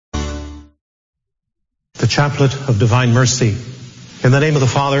chaplet of divine mercy. In the name of the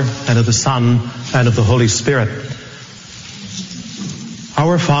Father, and of the Son, and of the Holy Spirit.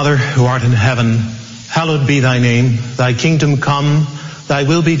 Our Father, who art in heaven, hallowed be thy name. Thy kingdom come, thy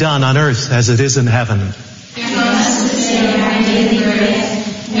will be done on earth as it is in heaven. Give us this day our daily bread,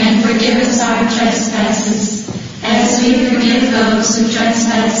 and forgive us our trespasses, as we forgive those who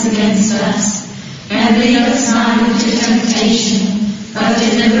trespass against us. And lead us not into temptation, but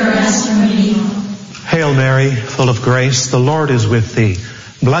deliver us from evil. Hail Mary, full of grace, the Lord is with thee.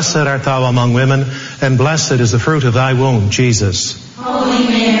 Blessed art thou among women, and blessed is the fruit of thy womb, Jesus. Holy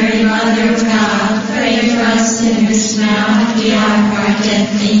Mary, Mother of God, pray for us sinners now and at the hour of our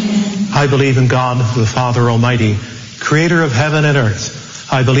death. Amen. I believe in God, the Father Almighty, creator of heaven and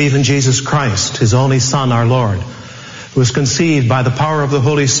earth. I believe in Jesus Christ, his only Son, our Lord, who was conceived by the power of the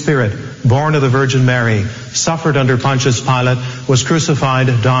Holy Spirit, born of the Virgin Mary, suffered under Pontius Pilate, was crucified,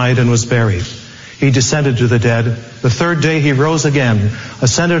 died, and was buried. He descended to the dead. The third day he rose again,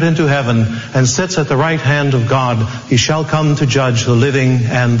 ascended into heaven, and sits at the right hand of God. He shall come to judge the living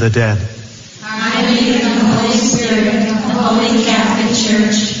and the dead. I believe in the Holy Spirit, the Holy Catholic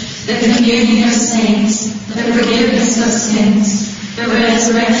Church, the communion of saints, the forgiveness of sins, the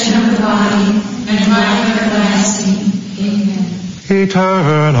resurrection of the body, and life everlasting. Amen.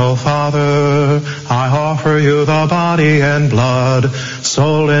 Eternal Father, I offer you the body and blood,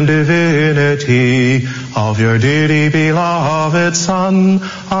 soul and divinity of your dearly beloved Son,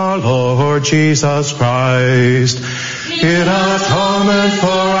 our Lord Jesus Christ, in atonement for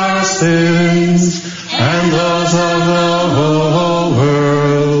our sins and those of the whole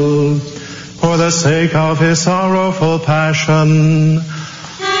world, for the sake of his sorrowful passion.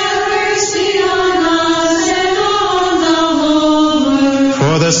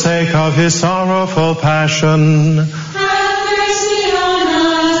 For the sake of his sorrowful passion. Have mercy on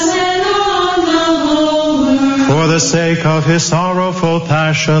us and on the whole world. For the sake of his sorrowful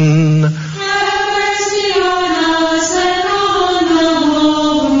passion. Have mercy on us and on the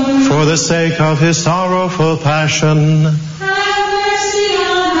whole world. For the sake of his sorrowful passion. Have mercy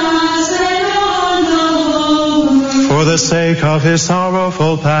on us and on the whole world. For the sake of his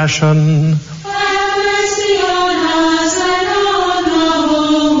sorrowful passion.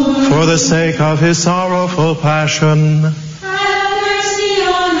 For the sake of his sorrowful passion. Have mercy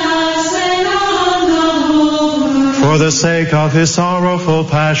on us and on the whole world. For the sake of his sorrowful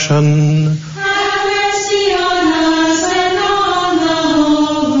passion. Have mercy on us and on the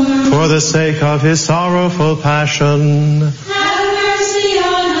whole world. For the sake of his sorrowful passion. Have mercy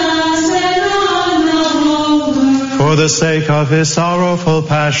on us and on the whole world. For the sake of his sorrowful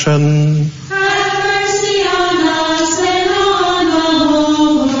passion.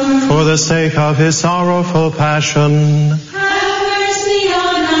 For the sake of his sorrowful passion. Have mercy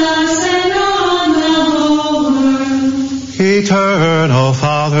on us and on the whole world. Eternal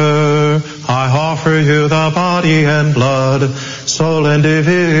Father, I offer you the body and blood, soul and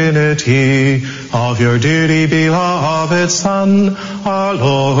divinity of your dearly beloved Son, our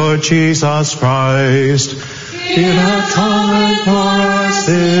Lord Jesus Christ, in atonement for our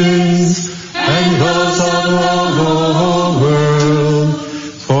sins and those of the whole world,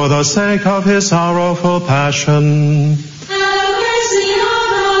 for the sake of his sorrowful passion. Have mercy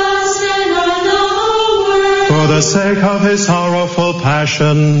on us and on the whole world. For the sake of his sorrowful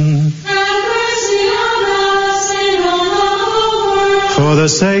passion. Have mercy on us and on the whole world. For the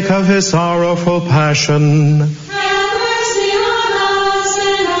sake of his sorrowful passion. Have mercy on us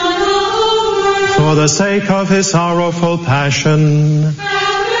and on the whole world. For the sake of his sorrowful passion.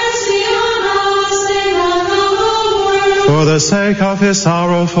 For the sake of his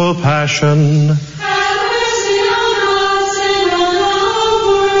sorrowful passion. Have mercy on us and on the whole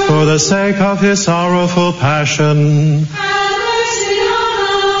world. For the sake of his sorrowful passion. Have mercy on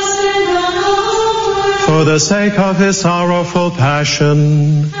us and on the whole world. For the sake of his sorrowful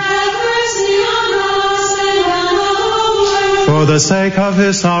passion. Have mercy on us and on the whole world. For the sake of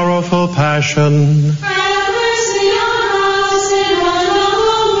his sorrowful passion. Have mercy on us and on the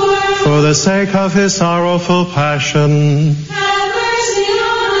whole world. For the sake of his sorrowful passion. Have mercy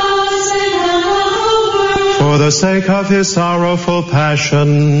on us and on the whole world. For the sake of his sorrowful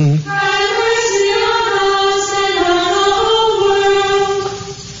passion. Have mercy on us and on the whole world.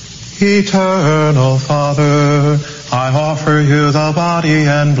 Eternal Father, I offer you the body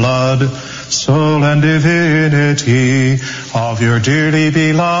and blood, soul and divinity of your dearly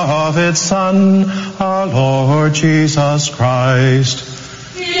beloved Son, our Lord Jesus Christ.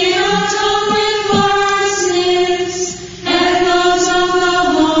 In atonement for our sins and those of the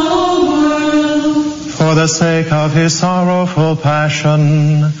whole world. For the sake of his sorrowful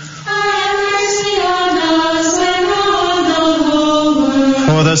passion. Have mercy on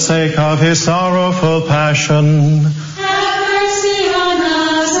sake of his sorrowful passion, have mercy on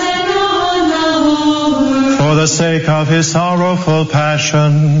us and on the whole world. for the sake of his sorrowful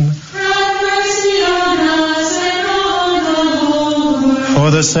passion, Have mercy on us and on the whole world. for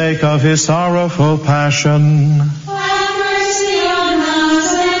the sake of his sorrowful passion, Have mercy on us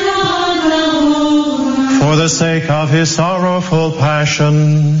and on the whole world. for the sake of his sorrowful passion,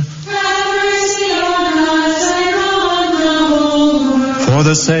 Have mercy on us and on the whole world. for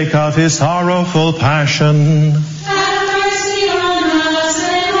the sake of his sorrowful passion, Have mercy on us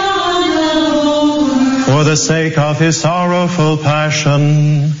and on the whole world. for the sake of his sorrowful passion,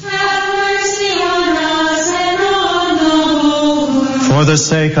 Have mercy on us and on the whole world. for the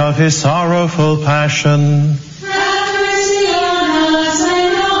sake of his sorrowful passion, Have mercy on us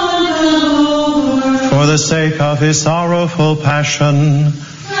and on the whole world. for the sake of his sorrowful passion,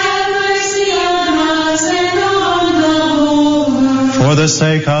 Have mercy on us and on the whole world. for the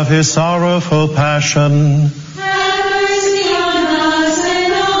sake of his sorrowful passion, Have mercy on us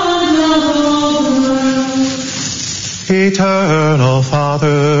and on the whole world. Eternal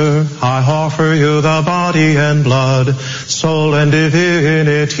Father, I offer you the body and blood, soul and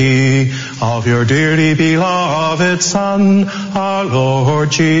divinity of your dearly beloved Son, our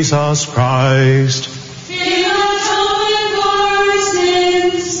Lord Jesus Christ. He atoned for our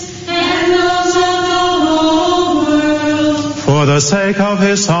sins and those of the whole world. For the sake of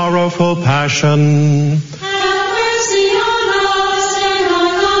his sorrowful passion, Have mercy on us and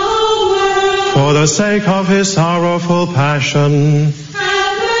on the whole world. for the sake of his sorrowful passion,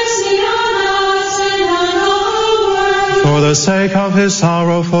 Have mercy on us and on the whole world. for the sake of his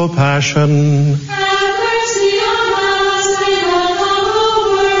sorrowful passion, Have mercy on us and on the whole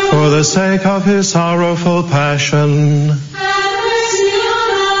world. for the sake of his sorrowful passion, Have mercy on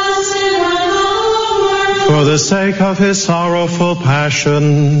us and on the whole world. for the sake of his sorrowful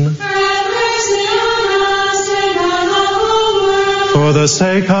passion, Have mercy on us and on the whole world. for the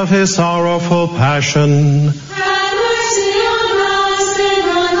sake of his sorrowful passion, Have mercy on us and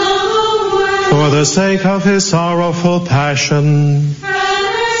on the whole world. for the sake of his sorrowful passion, Have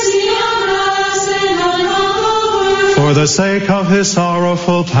mercy on us and on the whole world. for the sake of his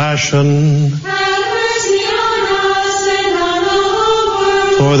sorrowful passion, Have mercy on us and on the whole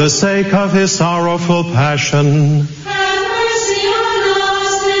world. for the sake of his sorrowful passion, Have mercy on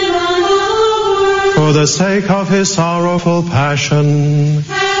us and on the whole world. for the sake of his sorrowful passion.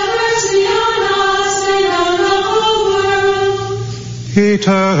 Have mercy on us and on the whole world.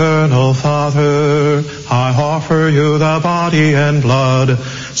 Eternal Father, I offer you the body and blood,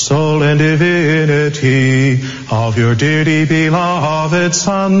 soul and divinity of your dearly beloved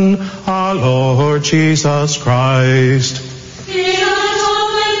Son, our Lord Jesus Christ. He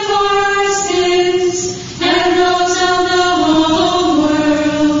atoned for our sins and those of the whole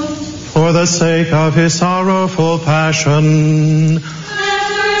world. For the sake of his sorrowful passion,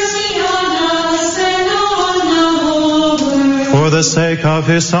 Have mercy on us and on the whole world. for the sake of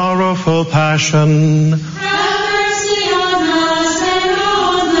his sorrowful passion, Have mercy on us and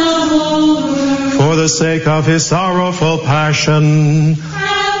on the whole world. for the sake of his sorrowful passion,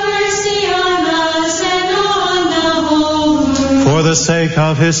 Have mercy on us and on the whole world. for the sake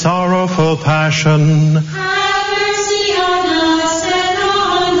of his sorrowful passion, Have mercy on us and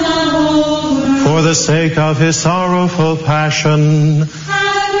on the whole world. for the sake of his sorrowful passion,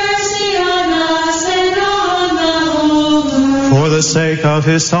 Have mercy on us and on the whole world. for the sake of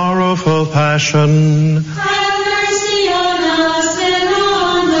his sorrowful passion, Have mercy on us and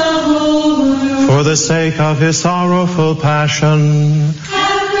on the whole world. for the sake of his sorrowful passion,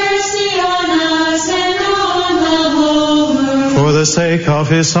 Have mercy on us and on the whole world. for the sake of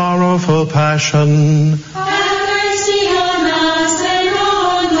his sorrowful passion, Have mercy on us and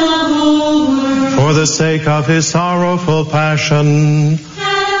on the whole world. for the sake of his sorrowful passion,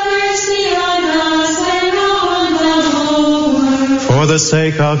 Have mercy on us and on the whole world. for the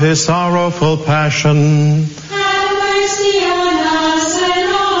sake of his sorrowful passion, Have mercy on us and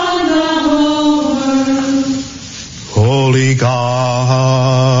on the whole world. Holy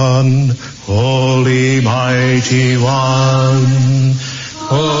God, Holy Mighty One,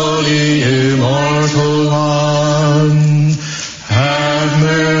 Holy Immortal One, have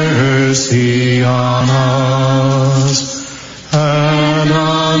mercy on us and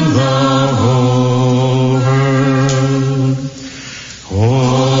on the whole world.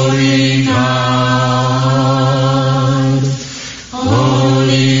 Holy God,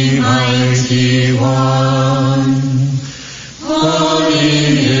 Holy Mighty One, Holy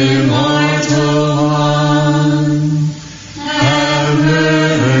Immortal One, have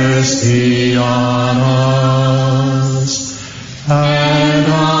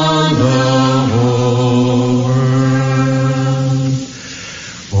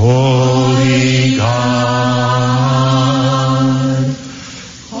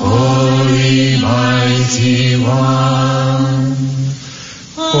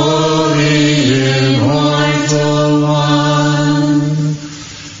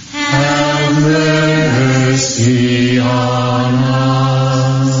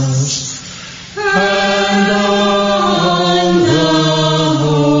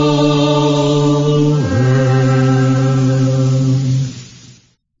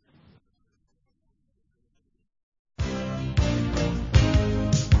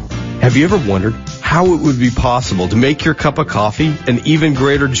Have you ever wondered how it would be possible to make your cup of coffee an even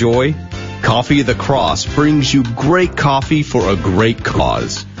greater joy? Coffee of the Cross brings you great coffee for a great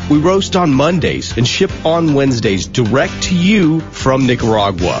cause. We roast on Mondays and ship on Wednesdays direct to you from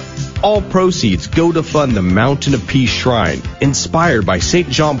Nicaragua. All proceeds go to fund the Mountain of Peace Shrine, inspired by St.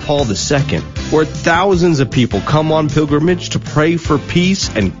 John Paul II, where thousands of people come on pilgrimage to pray for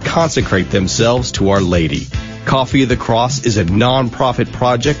peace and consecrate themselves to Our Lady. Coffee of the Cross is a non-profit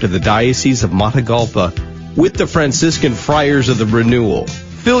project of the Diocese of Matagalpa with the Franciscan Friars of the Renewal.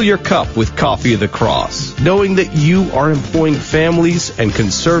 Fill your cup with Coffee of the Cross, knowing that you are employing families and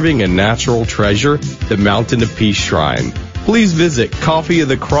conserving a natural treasure, the Mountain of Peace Shrine. Please visit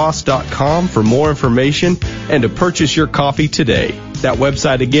coffeeofthecross.com for more information and to purchase your coffee today. That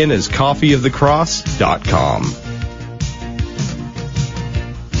website again is coffeeofthecross.com.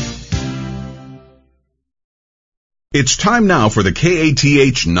 It's time now for the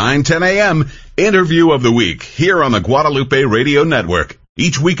KATH 910 AM Interview of the Week here on the Guadalupe Radio Network.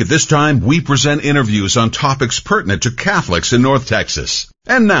 Each week at this time, we present interviews on topics pertinent to Catholics in North Texas.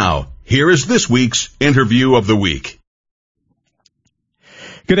 And now, here is this week's Interview of the Week.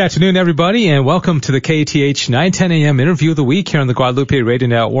 Good afternoon, everybody, and welcome to the KATH 910 AM Interview of the Week here on the Guadalupe Radio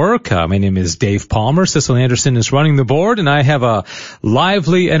Network. My name is Dave Palmer. Cicely Anderson is running the board, and I have a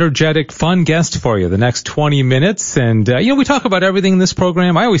lively, energetic, fun guest for you the next 20 minutes. And, we talk about everything in this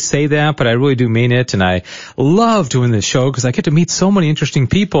program. I always say that, but I really do mean it, and I love doing this show because I get to meet so many interesting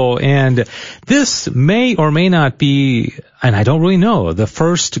people. And this may or may not be, and I don't really know, the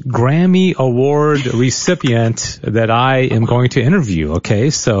first Grammy Award recipient that I am going to interview, okay?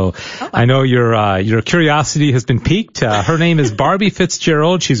 So I know your curiosity has been piqued. Her name is Barbie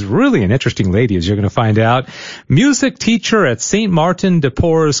Fitzgerald. She's really an interesting lady, as you're going to find out. Music teacher at St. Martin de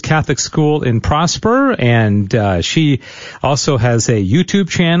Porres Catholic School in Prosper, and she also has a YouTube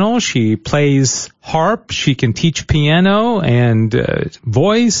channel. She plays harp. She can teach piano and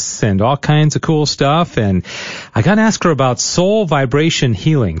voice and all kinds of cool stuff. And I got to ask her about soul vibration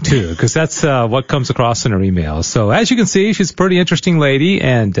healing too, because that's what comes across in her email. So as you can see, she's a pretty interesting lady,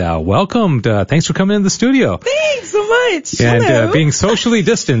 and welcomed. Thanks for coming in the studio. Thanks so much. And being socially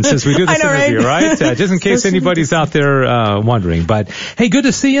distanced as we do this interview, right? Just in case anybody's out there wondering. But hey, good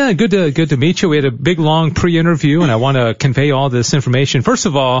to see you. Good to meet you. We had a big long pre-interview, and I want to convey all this information. First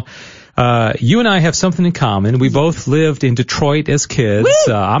of all, you and I have something in common. We both lived in Detroit as kids.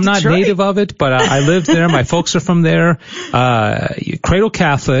 I'm not Detroit. native of it, but I lived there. My folks are from there. Cradle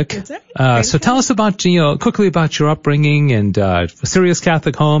Catholic. That's right. So tell us about, quickly about your upbringing and serious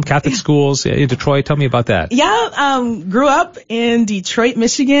Catholic home, Catholic schools in Detroit. Tell me about that. Yeah, grew up in Detroit,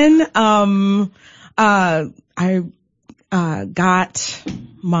 Michigan. I got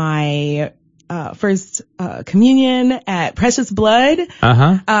my first communion at Precious Blood.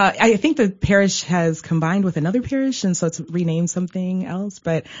 I think the parish has combined with another parish, and so it's renamed something else.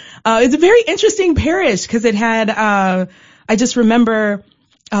 But it's a very interesting parish because it had. I just remember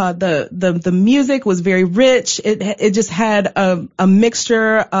the music was very rich. It just had a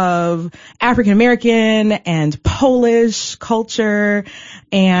mixture of African American and Polish culture,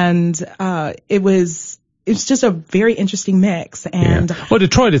 and it's just a very interesting mix. And well,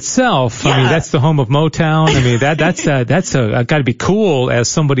 Detroit itself, I mean, that's the home of Motown. I mean, that's got to be cool as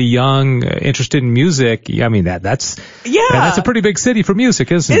somebody young, interested in music. I mean, that's a pretty big city for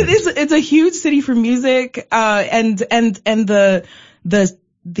music, isn't it? It's a huge city for music, and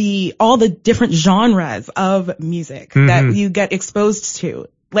the all the different genres of music that you get exposed to.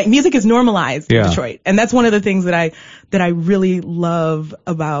 Like, music is normalized in Detroit. And that's one of the things that I really love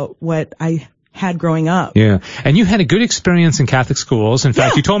about what I had growing up. Yeah. And you had a good experience in Catholic schools. In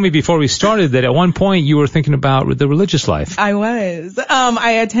fact, you told me before we started that at one point you were thinking about the religious life. I was.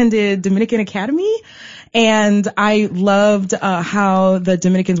 I attended Dominican Academy, and I loved how the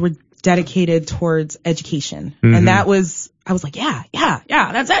Dominicans were dedicated towards education. And that was, I was like, yeah,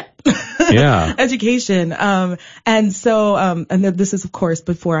 that's it. Yeah. Education. And so, and this is of course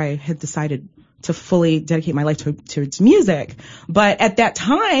before I had decided to fully dedicate my life to music. But at that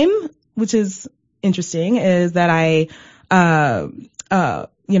time, which is interesting, is that I,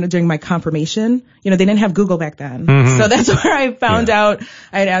 during my confirmation, they didn't have Google back then. So that's where I found out.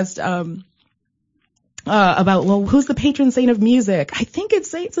 I had asked, about, well, who's the patron saint of music? I think it's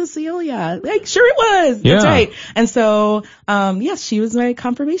Saint Cecilia. Like, sure it was. Yeah. That's right. And so, yes, she was my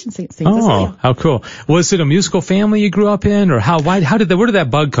confirmation saint, Saint Cecilia. Oh, how cool. Was it a musical why you grew up in, or where did that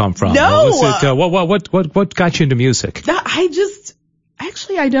bug come from? No. Was it, what got you into music?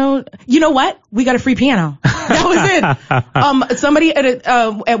 I don't. You know what? We got a free piano. That was it. Somebody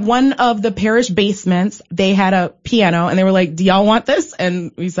at one of the parish basements, they had a piano, and they were like, "Do y'all want this?"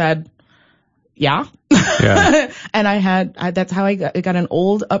 And we said, yeah. And that's how I got an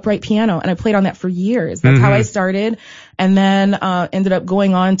old upright piano, and I played on that for years. That's how I started. And then, ended up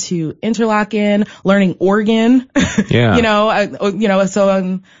going on to Interlochen, learning organ. Yeah.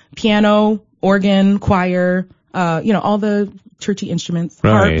 So, piano, organ, choir, all the churchy instruments.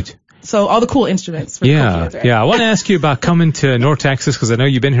 Right. Harp. So all the cool instruments. For yeah. kids, right? Yeah. I want to ask you about coming to North Texas, because I know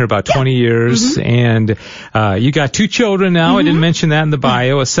you've been here about 20 years, and you got 2 children now. I didn't mention that in the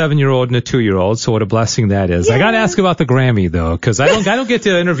bio, a 7-year-old and a 2-year-old. So what a blessing that is. Yeah. I got to ask about the Grammy though, because I don't get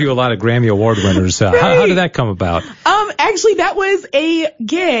to interview a lot of Grammy Award winners. Right. How did that come about? Actually, that was a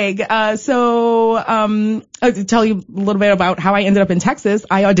gig. I'll tell you a little bit about how I ended up in Texas.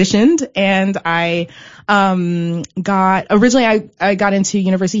 I auditioned, and I got into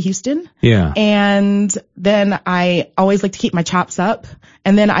University of Houston. Yeah. And then I always like to keep my chops up.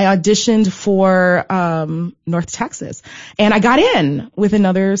 And then I auditioned for North Texas, and I got in with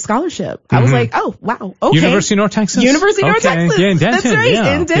another scholarship. I was like, oh wow, okay. University of North Texas. University of North Texas. Yeah, in Denton. That's right,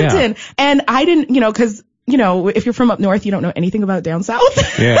 yeah. in Denton. Yeah. And I didn't, because if you're from up north, you don't know anything about down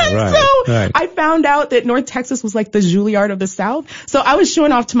south. Yeah, right. So I found out that North Texas was like the Juilliard of the South. So I was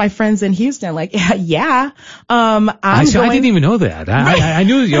showing off to my friends in Houston, like, I didn't even know that. I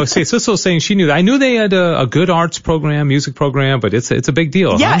knew, Sissel was saying she knew that. I knew they had a good arts program, music program, but it's a big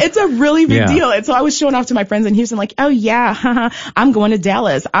deal. Yeah, huh? It's a really big deal. And so I was showing off to my friends in Houston, like, oh yeah, I'm going to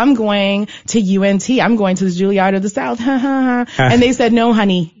Dallas. I'm going to UNT. I'm going to the Juilliard of the South. And they said, no,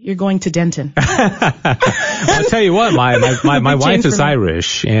 honey, you're going to Denton. I'll tell you what, my wife is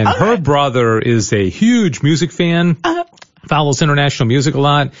Irish, and her brother is a huge music fan, follows international music a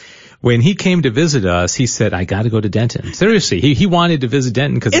lot. When he came to visit us, he said, I got to go to Denton. Seriously, he wanted to visit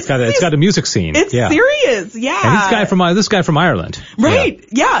Denton because it's got a music scene. It's serious, yeah. And this guy from Ireland. Right,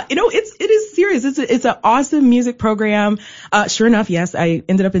 yeah. It is serious. It's an awesome music program. Sure enough, yes, I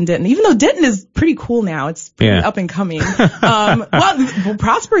ended up in Denton, even though Denton is pretty cool now. It's pretty up and coming. Well,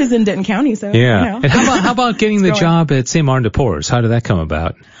 Prosper is in Denton County, so. Yeah. And how about getting the job at St. Martin de Porres? How did that come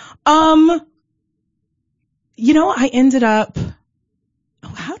about? I ended up. Oh,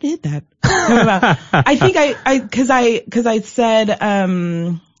 how did that come about? I think cause I said,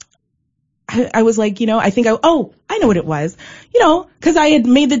 I was like, I know what it was, cause I had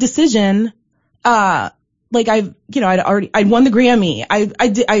made the decision, I'd won the Grammy.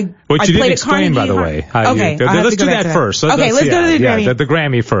 Which you didn't explain, by the way. Okay. Let's do that first. Let's go to the Grammy. The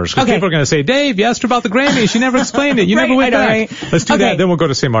Grammy first. Because people are going to say, Dave, you asked her about the Grammy. She never explained it. You never went back. Right. Let's do that. Then we'll go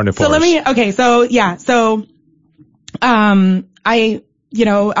to St. Martin de Porres.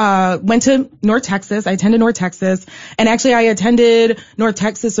 I went to North Texas. I attended North Texas, and actually I attended North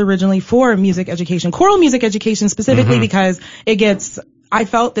Texas originally for music education, choral music education specifically because I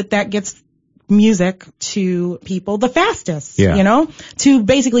felt that gets music to people the fastest, to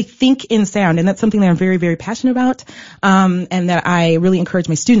basically think in sound. And that's something that I'm very, very passionate about. And that I really encourage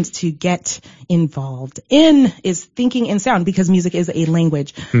my students to get involved in is thinking in sound, because music is a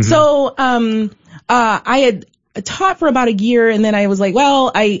language. So, I had taught for about a year, and then I was like,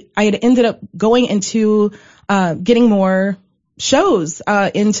 well, I had ended up going into, getting more shows,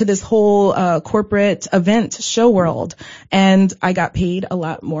 into this whole, corporate event show world. And I got paid a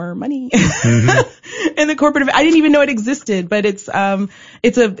lot more money in the corporate event. I didn't even know it existed, but it's a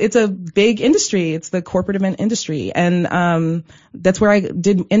big industry. It's the corporate event industry. And, that's where I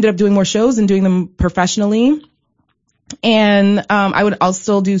ended up doing more shows and doing them professionally. And, I'll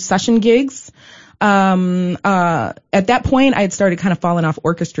still do session gigs. At that point, I had started kind of falling off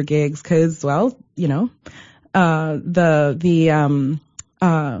orchestra gigs because, well, the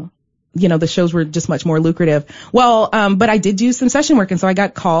shows were just much more lucrative. Well, but I did do some session work, and so I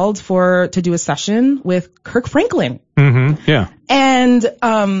got called to do a session with Kirk Franklin. Yeah. And,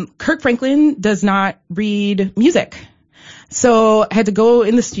 Kirk Franklin does not read music. So I had to go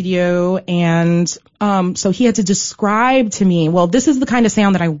in the studio, and, so he had to describe to me, well, this is the kind of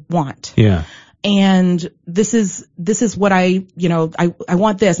sound that I want. Yeah. And this is what I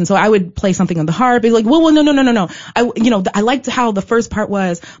want this. And so I would play something on the harp. He's like, well, no. I liked how the first part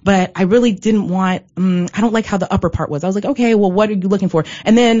was, but I really didn't want, I don't like how the upper part was. I was like, okay, well, what are you looking for?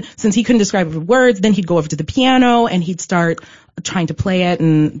 And then since he couldn't describe it with words, then he'd go over to the piano and he'd start trying to play it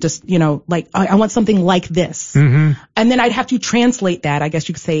and just, I want something like this. And then I'd have to translate that, I guess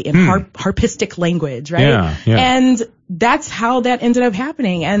you could say, in harpistic language, right? Yeah. And that's how that ended up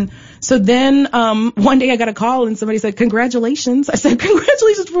happening. And so then, one day I got a call and somebody said, congratulations. I said,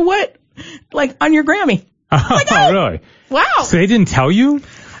 congratulations for what? Like, on your Grammy. Like, oh, really? Wow. So they didn't tell you?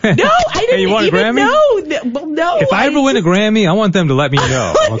 I didn't you want even a Grammy? No. If I ever win a Grammy, I want them to let me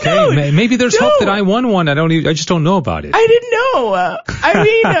know. Okay, maybe there's hope that I won one. I just don't know about it. I didn't know.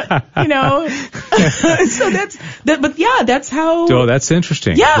 So that's how. Oh, that's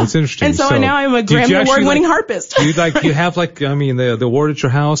interesting. Yeah, that's interesting. And so now I'm a Grammy Award-winning harpist. Do you have the award at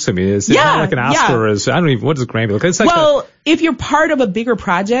your house? I mean, is it not like an Oscar? I don't even. What does a Grammy look like? It's like if you're part of a bigger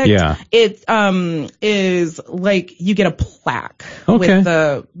project, it is like you get a plaque with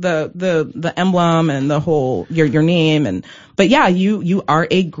the emblem and the whole your name but you are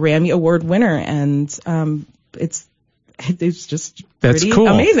a Grammy Award winner, and it's just pretty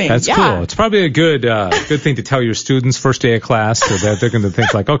amazing. That's cool. It's probably a good thing to tell your students first day of class, so that they're going to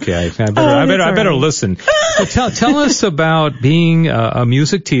think like, okay, I better listen. So tell us about being a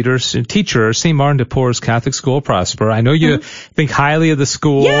music teacher at St. Martin de Porres Catholic School, Prosper. I know you think highly of the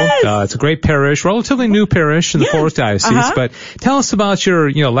school. Yes. It's a great parish, relatively new parish in the Forest Diocese. But tell us about your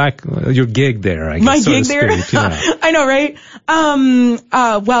gig there. I guess, my gig there. I know, right?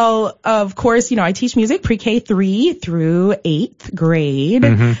 Well, of course, I teach music pre-K 3 through 8th grade.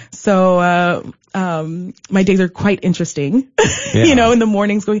 So, my days are quite interesting, in the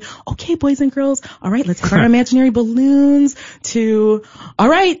mornings going, okay, boys and girls, all right, let's have our imaginary balloons all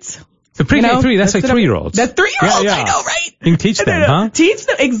right. So pre-K 3, that's like 3-year-olds. That's 3-year-olds, I know, right? You can teach them, huh? Teach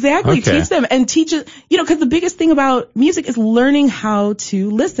them, exactly, teach them, and teach it, because the biggest thing about music is learning how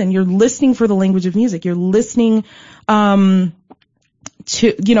to listen. You're listening for the language of music. You're listening,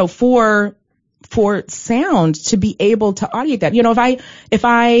 for sound, to be able to audiate that. If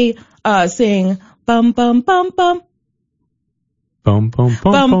I sing bum bum bum bum bum bum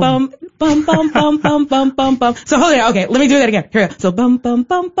bum bum bum bum bum bum bum bum bum bum. So hold on, okay, let me do that again. Here we go. So bum bum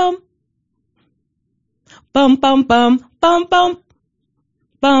bum bum bum bum bum bum bum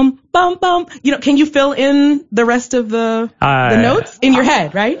bum bum bum. Can you fill in the rest of the notes in your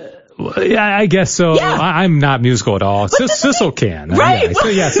head, right? Yeah, I guess so. Yeah. I'm not musical at all. Sissel can. Right.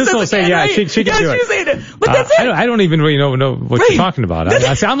 Sissel will say, right. she can do it. But that's it. I don't even really know what you're talking about.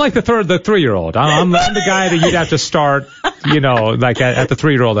 I'm like the 3-year-old. I'm the guy that you'd have to start, like at the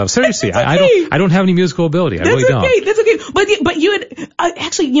 3-year-old level. Seriously, I don't have any musical ability. I really don't. That's okay. But you had,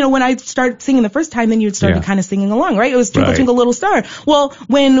 actually, when I started singing the first time, then you started kind of singing along, right? It was Twinkle Twinkle Little Star. Well,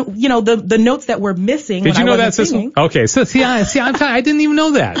 when, the notes that were missing. Did you know that, Sissel? Okay. So I didn't even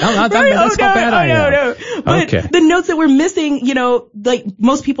know that. That's how bad I am. No. But the notes that were missing, like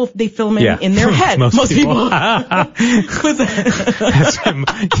most people, they film in their head. Most people. Like they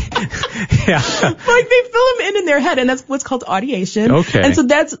film in their head, and that's what's called audiation. Okay. And so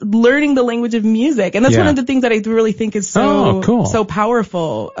that's learning the language of music, and that's one of the things that I really think is so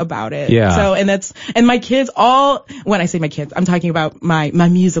powerful about it. Yeah. So and my kids when I say my kids, I'm talking about my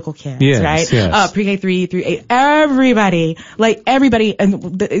musical kids, right? Yes. Pre-K 3 through 8, everybody,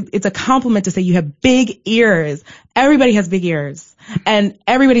 and it's a compliment to say you have big ears. Everybody has big ears, and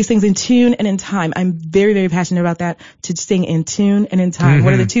everybody sings in tune and in time. I'm very, very passionate about that, to sing in tune and in time.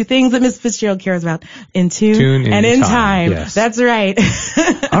 What are the two things that Miss Fitzgerald cares about? In tune and in time. Yes. That's right.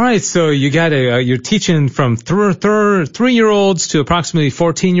 All right, so you got you're teaching from 3-year-olds to approximately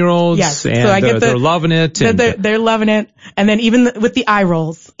 14-year-olds. Yes. And so I get they're loving it. They're loving it. And then even with the eye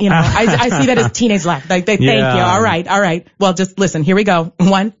rolls, I see that as teenage life. Like they thank you. All right. Well, just listen. Here we go.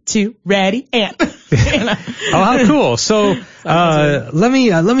 1, 2, ready, and. Oh, how cool. So, let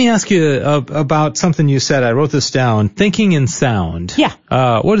me ask you about something you said. I wrote this down. Thinking in sound. Yeah.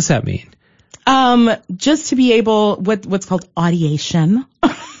 What does that mean? Just to be able, what's called audiation.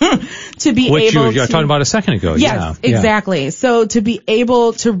 To be Which able you were talking about a second ago. Yes, exactly. So to be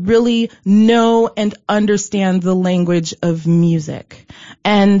able to really know and understand the language of music.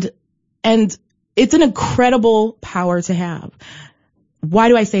 And it's an incredible power to have. Why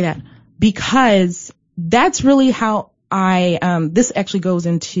do I say that? Because that's really how this actually goes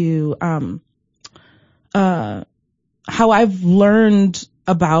into, how I've learned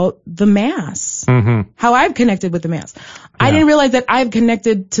about the Mass, how I've connected with the Mass. Yeah. I didn't realize that I've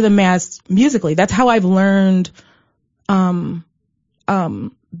connected to the Mass musically. That's how I've learned, the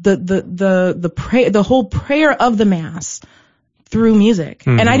whole prayer of the Mass through music.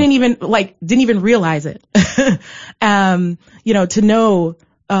 And I didn't even realize it. To know,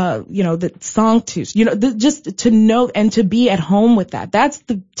 the sanctus, just to know and to be at home with that. That's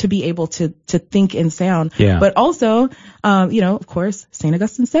to be able to think in sound. Yeah. But also, of course, St.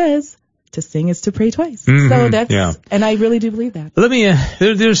 Augustine says, to sing is to pray twice. So that's, and I really do believe that. Let me,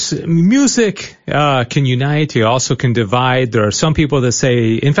 there's music, can unite. It also can divide. There are some people that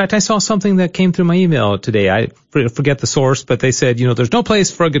say, in fact, I saw something that came through my email today. I forget the source, but they said, there's no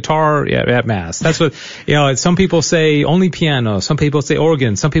place for a guitar at Mass. That's what, some people say only piano. Some people say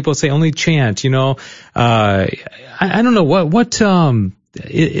organ. Some people say only chant, I don't know what's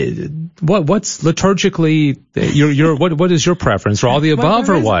liturgically what is your preference? Or all the above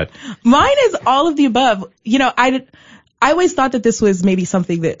or what? Mine is all of the above. I always thought that this was maybe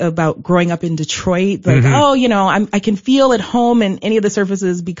something that about growing up in Detroit, like, I can feel at home in any of the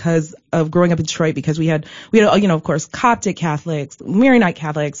services because of growing up in Detroit, because we had, of course, Coptic Catholics, Maronite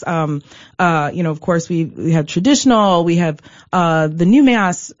Catholics, of course we have traditional, we have, the new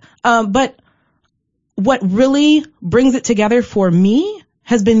Mass, but what really brings it together for me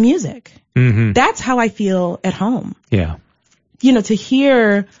has been music. That's how I feel at home. Yeah. To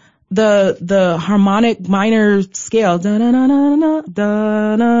hear the harmonic minor scale, da na na na na,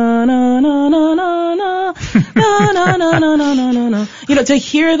 da na na na na na, da na na na na na, to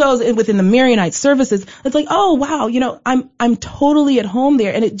hear those within the Maronite services, it's like, oh wow, I'm totally at home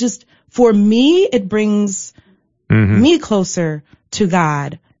there, and it just, for me, it brings me closer to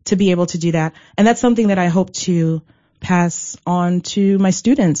God to be able to do that, and that's something that I hope to pass on to my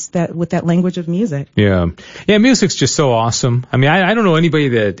students, that with that language of music. Yeah, music's just so awesome. I mean, I don't know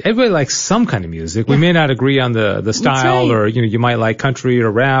everybody likes some kind of music. We may not agree on the style, right. Or you might like country or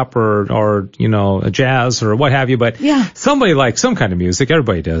rap or jazz or what have you, but somebody likes some kind of music.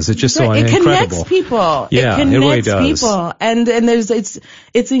 Everybody does. It's just so incredible. It connects people. Yeah, it really does. People. And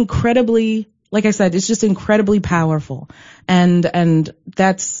it's incredibly, like I said, it's just incredibly powerful. And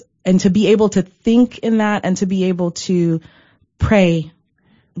to be able to think in that and to be able to pray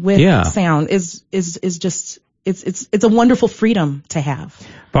with sound is just, it's a wonderful freedom to have.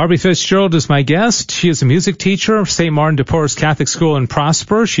 Barbie Fitzgerald is my guest. She is a music teacher, St. Martin de Porres Catholic School in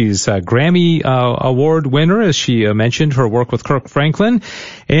Prosper. She's a Grammy Award winner, as she mentioned, her work with Kirk Franklin.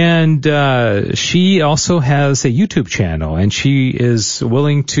 And she also has a YouTube channel, and she is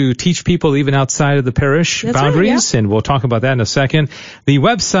willing to teach people even outside of the parish boundaries. Right, and we'll talk about that in a second. The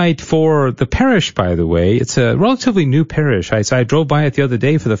website for the parish, by the way, it's a relatively new parish. I drove by it the other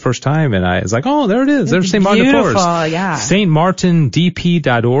day for the first time, and I was like, oh, there it is. There's St. Martin de Porres. Yeah.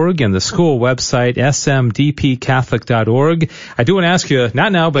 stmartindp.org and the school website smdpcatholic.org. I do want to ask you,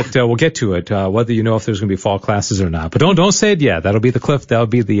 not now, but we'll get to it, whether you know if there's going to be fall classes or not. But don't say it yet. That'll be the cliff. That'll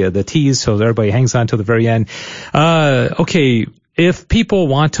be the tease, so everybody hangs on till the very end. Okay. If people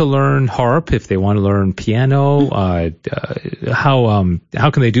want to learn harp, if they want to learn piano, how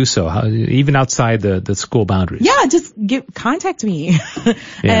can they do so? Even outside the school boundaries? Yeah, just contact me,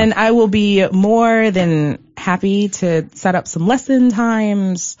 and I will be more than happy to set up some lesson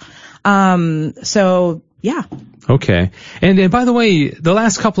times. So yeah. Okay. And by the way, the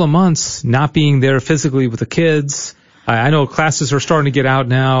last couple of months, not being there physically with the kids, I know classes are starting to get out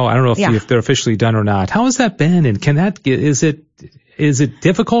now. I don't know if they're officially done or not. How has that been? And is it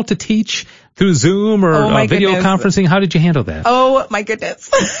difficult to teach through Zoom or video conferencing? How did you handle that? Oh my goodness.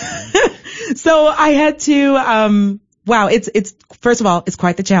 So I had to, it's first of all, it's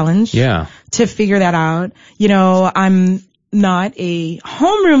quite the challenge. Yeah. To figure that out. I'm not a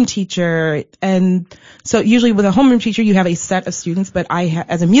homeroom teacher, and so usually with a homeroom teacher, you have a set of students, but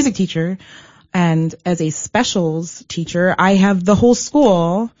as a music teacher and as a specials teacher, I have the whole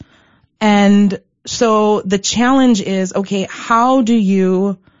school. And so the challenge is, okay, how do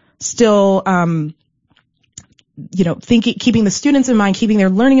you still, keeping the students in mind, keeping their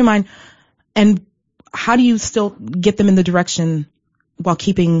learning in mind, and how do you still get them in the direction while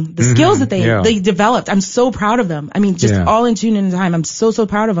keeping the skills that they developed? I'm so proud of them. I mean, just all in tune in time. I'm so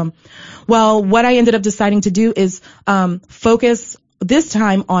proud of them. Well, what I ended up deciding to do is, focus this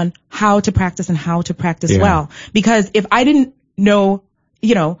time on how to practice and how to practice well. Because if I didn't know,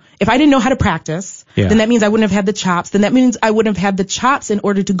 if I didn't know how to practice, then that means I wouldn't have had the chops. Then that means I wouldn't have had the chops in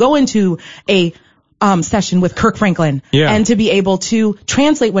order to go into a session with Kirk Franklin and to be able to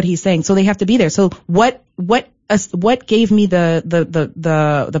translate what he's saying. So they have to be there. So what gave me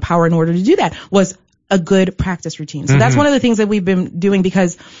the power in order to do that was a good practice routine. So that's one of the things that we've been doing,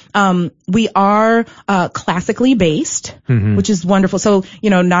 because we are classically based, which is wonderful. So,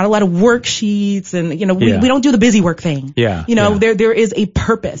 not a lot of worksheets, and we don't do the busy work thing. There is a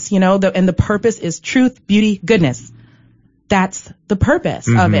purpose, and the purpose is truth, beauty, goodness. That's the purpose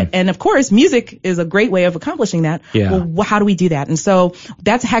of it. And of course, music is a great way of accomplishing that. Well, how do we do that? And so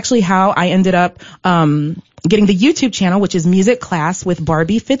that's actually how I ended up getting the YouTube channel, which is Music Class with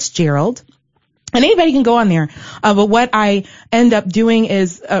Barbie Fitzgerald. And anybody can go on there. But what I end up doing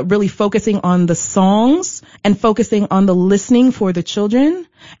is really focusing on the songs and focusing on the listening for the children,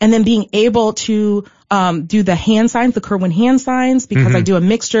 and then being able to do the hand signs, the Kerwin hand signs, because I do a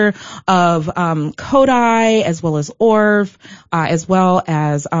mixture of Kodai as well as Orff, as well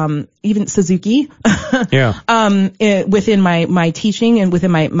as even Suzuki. Within my teaching and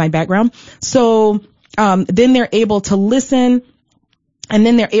within my background. So then they're able to listen. And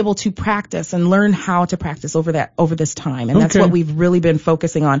then they're able to practice and learn how to practice over this time. And that's what we've really been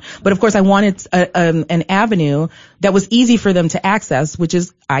focusing on. But of course, I wanted an avenue that was easy for them to access, which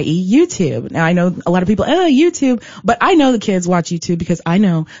is, i.e. YouTube. Now, I know a lot of people, YouTube, but I know the kids watch YouTube because I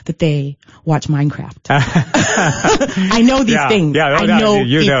know that they watch Minecraft. I know these things. I know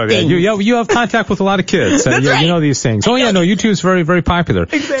these things. You have contact with a lot of kids. That's right. You know these things. No, YouTube is very, very popular.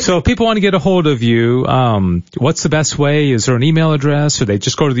 Exactly. So if people want to get a hold of you, what's the best way? Is there an email address? Or they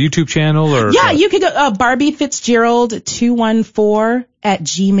just go to the YouTube channel? Or you could go Barbie Fitzgerald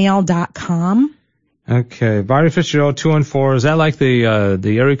 214@gmail.com. Okay, Barbie Fitzgerald 214. Is that like the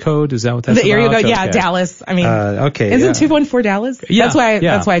area code? Is that what that's the area code? Yeah, okay. Dallas. I mean, okay. Isn't 214 Dallas? Yeah, that's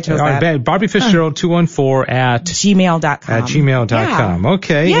why I chose that. Barbie Fitzgerald 214 at gmail.com. gmail.com. Yeah.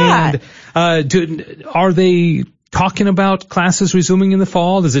 Okay. Yeah. And are they talking about classes resuming in the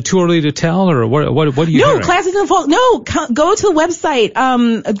fall? Is it too early to tell, or what do you hear? No, classes in the fall. No, go to the website.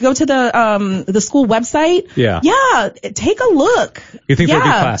 Go to the school website. Yeah. Yeah. Take a look. You think there'll be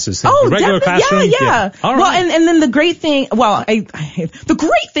classes? Regular classroom? Yeah. All right. Well, and then the great thing, the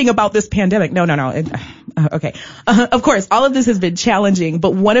great thing about this pandemic, okay. Of course, all of this has been challenging,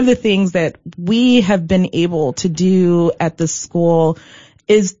 but one of the things that we have been able to do at the school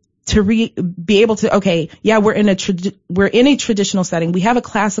is to be able to, we're in a traditional setting. We have a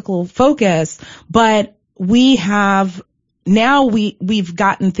classical focus, but we have now we've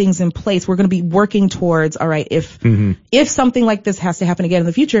gotten things in place. We're going to be working towards, all right, if something like this has to happen again in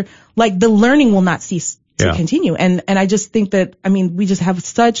the future, like the learning will not cease to continue. And I just think that, we just have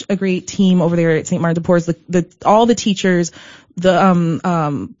such a great team over there at St. Martin de Porres, all the teachers,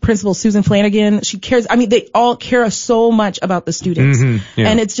 the principal Susan Flanagan, she cares. They all care so much about the students,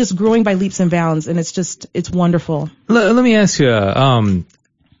 and it's just growing by leaps and bounds, and it's wonderful. Let me ask you, can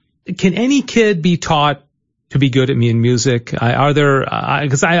any kid be taught to be good at music? Are there,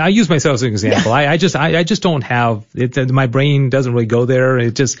 because I use myself as an example. I just don't have it. My brain doesn't really go there.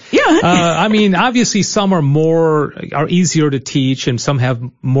 It just, obviously some are easier to teach and some have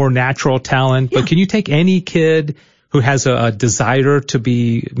more natural talent, but can you take any kid who has a desire to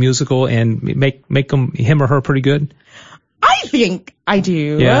be musical and make him or her pretty good? I think I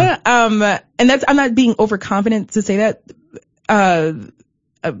do. Yeah. And I'm not being overconfident to say that,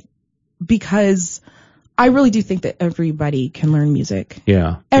 because I really do think that everybody can learn music.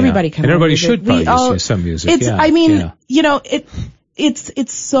 Yeah. Everybody can learn music. And everybody should probably use some music.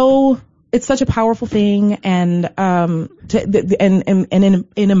 It's such a powerful thing and an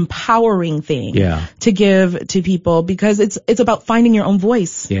empowering thing to give to people, because it's about finding your own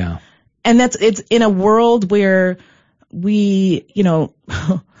voice. Yeah. And it's in a world where we're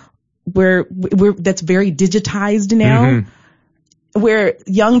that's very digitized now. Where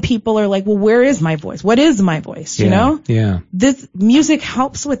young people are like, well, where is my voice? What is my voice? You know? Yeah. This music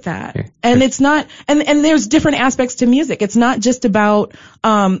helps with that. And it's not, and there's different aspects to music. It's not just about,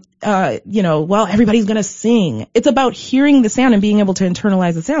 everybody's going to sing. It's about hearing the sound and being able to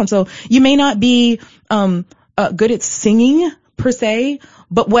internalize the sound. So you may not be, good at singing per se,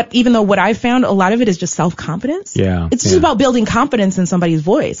 but what I found, a lot of it is just self-confidence. Yeah. It's just about building confidence in somebody's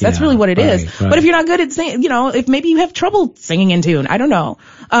voice. That's really what it is. Right. But if you're not good at singing, if maybe you have trouble singing in tune, I don't know.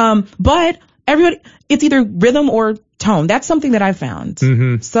 But it's either rhythm or tone. That's something that I've found.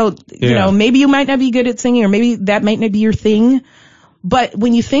 So, maybe you might not be good at singing, or maybe that might not be your thing. But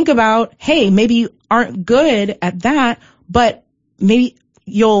when you think about, hey, maybe you aren't good at that, but maybe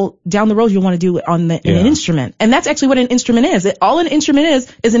down the road you'll want to do it on an instrument. And that's actually what an instrument is. All an instrument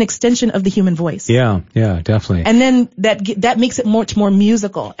is an extension of the human voice. Yeah, definitely. And then that makes it much more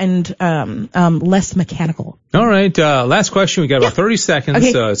musical and less mechanical. All right, last question. We got about 30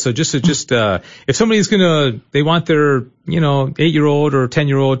 seconds. Okay. So just if somebody's they want their 8-year-old or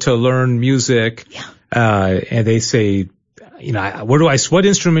 10-year-old to learn music, and they say, what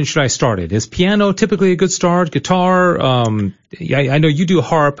instrument should I start at? Is piano typically a good start? Guitar? I know you do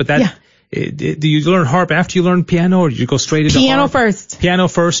harp, but do you learn harp after you learn piano, or do you go straight into piano harp? Piano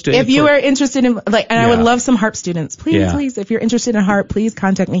first. If you are interested in, I would love some harp students. Please, if you're interested in harp, please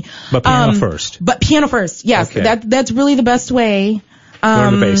contact me. But piano first. But piano first, yes. Okay. That's really the best way.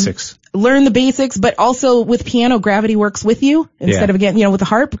 Learn the basics. Learn the basics, but also with piano, gravity works with you instead of again, with the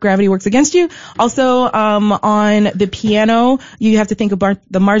harp, gravity works against you. Also, on the piano, you have to think about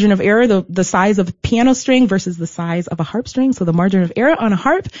the margin of error, the size of a piano string versus the size of a harp string. So the margin of error on a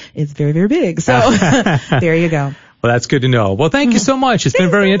harp is very, very big. So there you go. Well, that's good to know. Well, thank you so much. It's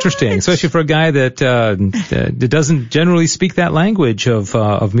been very interesting, especially for a guy that doesn't generally speak that language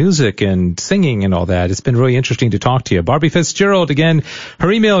of music and singing and all that. It's been really interesting to talk to you. Barbie Fitzgerald, again,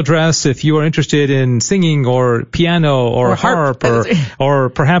 her email address if you are interested in singing or piano or harp or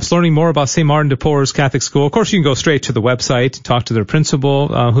perhaps learning more about St. Martin de Porres Catholic School. Of course, you can go straight to the website and talk to their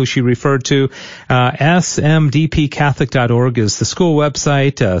principal, who she referred to. smdpcatholic.org is the school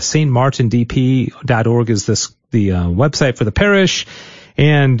website. stmartindp.org is the website for the parish.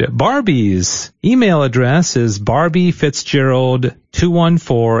 And Barbie's email address is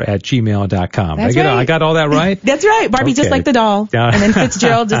barbiefitzgerald214@gmail.com. That's right. I got all that right? That's right. Barbie, just like the doll. And then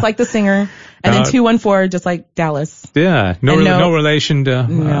Fitzgerald, just like the singer. And then 214, just like Dallas. Yeah. No relation to...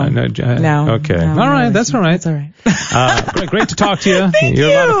 No. Okay. No, all right. That's all right. That's all right. Great to talk to you.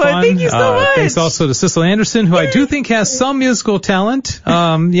 You're a lot of fun. Thank you so much. Thanks also to Cecil Anderson, who I do think has some musical talent.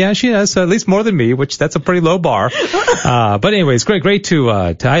 Yeah, she has, at least more than me, which that's a pretty low bar. But anyways, great to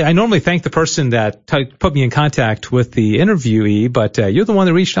I normally thank the person that put me in contact with the interviewee, but you're the one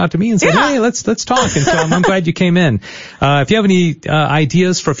that reached out to me and said, hey, let's talk. And so I'm glad you came in. If you have any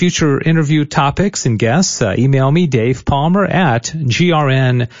ideas for future interview topics and guests, email me, Dave Palmer at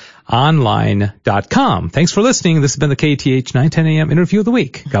grnonline.com. Thanks for listening. This has been the KATH 910 AM Interview of the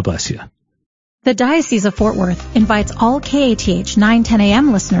Week. God bless you. The Diocese of Fort Worth invites all KATH 910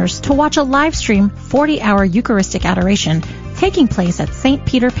 AM listeners to watch a live stream 40-hour Eucharistic adoration taking place at St.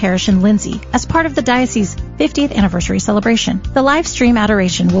 Peter Parish in Lindsay as part of the Diocese's 50th anniversary celebration. The live stream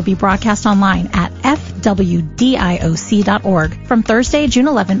adoration will be broadcast online at fwdioc.org from Thursday, June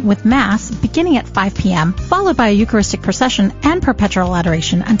 11 with Mass beginning at 5 p.m., followed by a Eucharistic procession and perpetual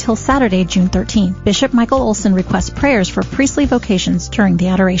adoration until Saturday, June 13. Bishop Michael Olson requests prayers for priestly vocations during the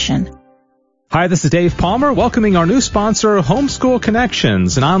adoration. Hi, this is Dave Palmer, welcoming our new sponsor, Homeschool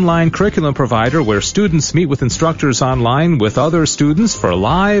Connections, an online curriculum provider where students meet with instructors online with other students for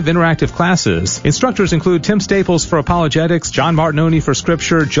live interactive classes. Instructors include Tim Staples for apologetics, John Martinoni for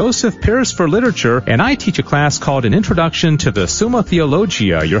scripture, Joseph Pierce for literature, and I teach a class called An Introduction to the Summa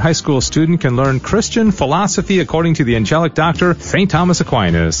Theologia. Your high school student can learn Christian philosophy according to the angelic doctor, St. Thomas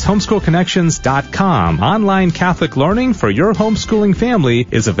Aquinas. Homeschoolconnections.com. Online Catholic learning for your homeschooling family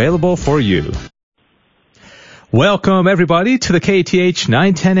is available for you. Welcome, everybody, to the KATH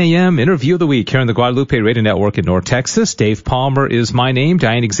 910 AM Interview of the Week here on the Guadalupe Radio Network in North Texas. Dave Palmer is my name.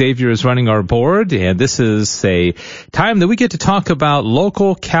 Diane Xavier is running our board, and this is a time that we get to talk about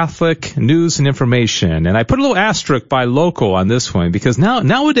local Catholic news and information. And I put a little asterisk by local on this one because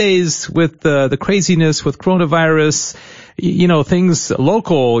nowadays with the craziness with coronavirus, things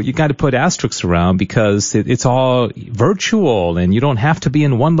local, you got to put asterisks around because it's all virtual and you don't have to be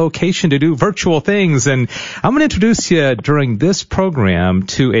in one location to do virtual things. And I'm going to introduce you during this program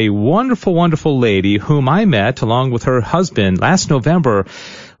to a wonderful, wonderful lady whom I met along with her husband last November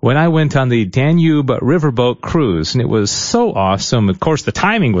when I went on the Danube riverboat cruise, and it was so awesome. Of course, the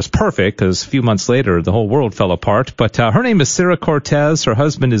timing was perfect because a few months later, the whole world fell apart. But her name is Sarah Cortez. Her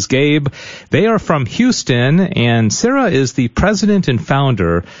husband is Gabe. They are from Houston, and Sarah is the president and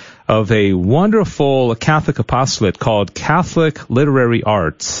founder of a wonderful Catholic apostolate called Catholic Literary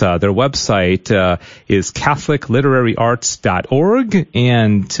Arts. Their website is catholicliteraryarts.org,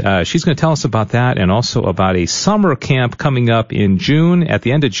 and she's going to tell us about that and also about a summer camp coming up in June, at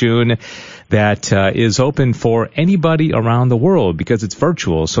the end of June, that is open for anybody around the world because it's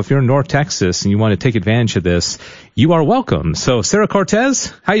virtual. So if you're in North Texas and you want to take advantage of this, you are welcome. So Sarah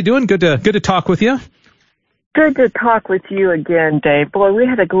Cortez, how you doing? Good to talk with you. Good to talk with you again, Dave. Boy, we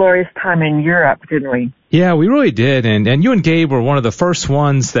had a glorious time in Europe, didn't we? Yeah, we really did. And you and Gabe were one of the first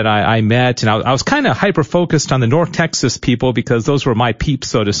ones that I met. And I was kind of hyper-focused on the North Texas people because those were my peeps,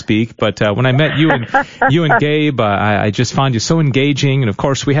 so to speak. But when I met you and Gabe, I just found you so engaging. And, of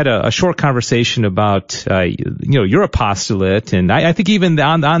course, we had a short conversation about, your apostolate. And I think even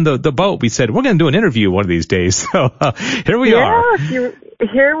on the boat, we said, we're going to do an interview one of these days. So here we are.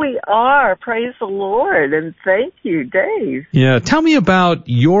 Here we are. Praise the Lord. And thank you, Dave. Yeah. Tell me about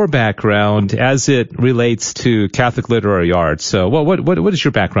your background as it relates to Catholic literary arts. So what has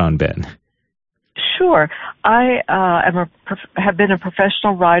your background been? Sure. I have been a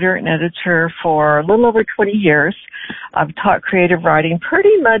professional writer and editor for a little over 20 years. I've taught creative writing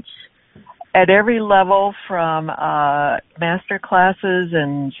pretty much at every level, from master classes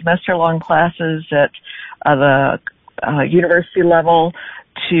and semester-long classes at the university level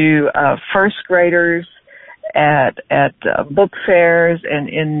to first graders at book fairs and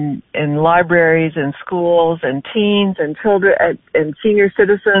in libraries and schools and teens and children and senior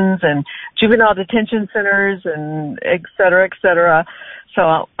citizens and juvenile detention centers and et cetera, et cetera.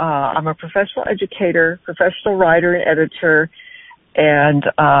 So I'm a professional educator, professional writer and editor, and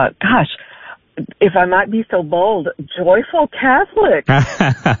if I might be so bold, joyful Catholic.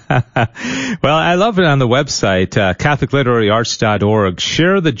 Well, I love it on the website, CatholicLiteraryArts.org.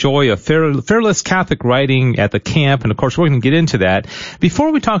 Share the joy of fearless Catholic writing at the camp, and of course we're going to get into that.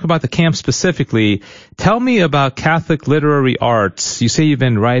 Before we talk about the camp specifically, tell me about Catholic Literary Arts. You say you've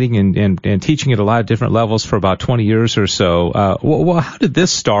been writing and teaching at a lot of different levels for about 20 years or so. Well, how did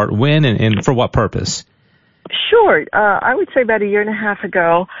this start? When and for what purpose? Sure. I would say about a year and a half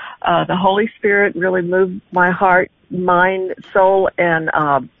ago, the Holy Spirit really moved my heart, mind, soul, and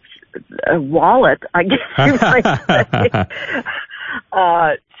wallet, I guess you might say,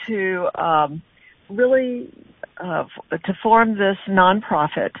 to really to form this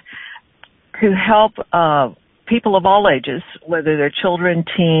nonprofit to help people of all ages, whether they're children,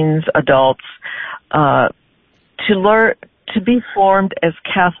 teens, adults, to learn, to be formed as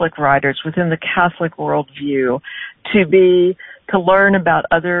Catholic writers within the Catholic worldview, to learn about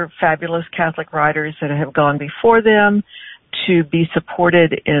other fabulous Catholic writers that have gone before them, to be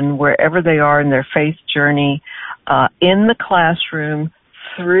supported in wherever they are in their faith journey, in the classroom,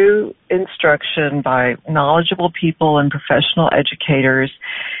 through instruction by knowledgeable people and professional educators.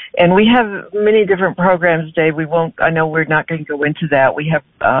 And we have many different programs, Dave. I know we're not going to go into that. We have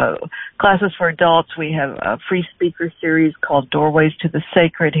classes for adults. We have a free speaker series called Doorways to the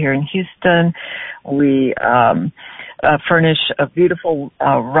Sacred here in Houston. We furnish a beautiful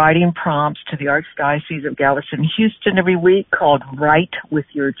writing prompts to the Archdiocese of Galveston, Houston every week called Write with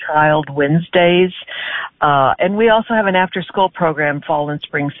Your Child Wednesdays. And we also have an after-school program fall and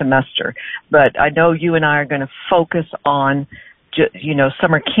spring semester. But I know you and I are going to focus on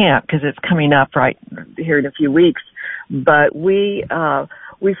summer camp because it's coming up right here in a few weeks. But we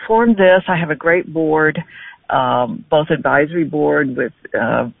formed this. I have a great board, both advisory board with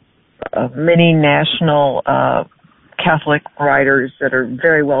many national Catholic writers that are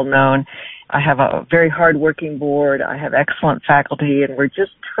very well known. I have a very hardworking board. I have excellent faculty, and we're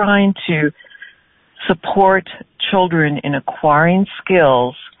just trying to support children in acquiring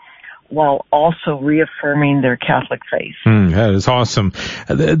skills while also reaffirming their Catholic faith. That is awesome.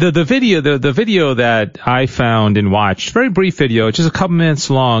 The video that I found and watched, very brief video, just a couple minutes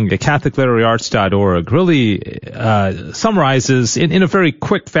long, at CatholicLiteraryArts.org, really summarizes in a very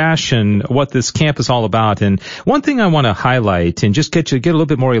quick fashion what this camp is all about. And one thing I want to highlight and just get a little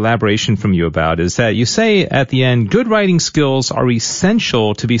bit more elaboration from you about is that you say at the end, good writing skills are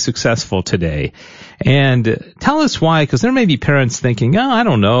essential to be successful today. And tell us why, because there may be parents thinking, I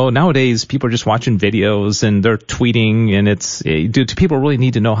don't know, nowadays people are just watching videos and they're tweeting, and do people really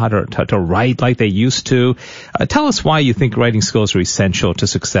need to know how to write like they used to? Tell us why you think writing skills are essential to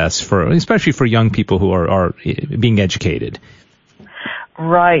success, especially for young people who are being educated.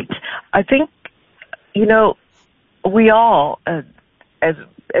 Right. I think, we all, as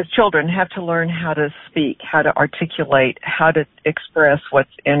children, have to learn how to speak, how to articulate, how to express what's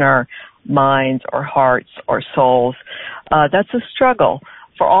in our minds or hearts or souls. That's a struggle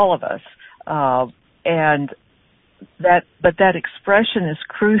for all of us. But that expression is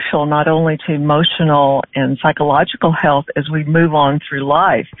crucial not only to emotional and psychological health as we move on through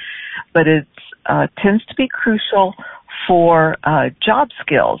life, but it tends to be crucial for job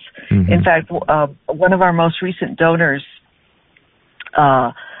skills. Mm-hmm. In fact, one of our most recent donors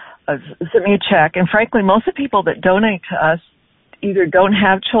sent me a check, and frankly, most of the people that donate to us either don't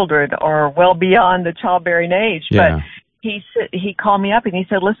have children or well beyond the childbearing age. Yeah. But he called me up and he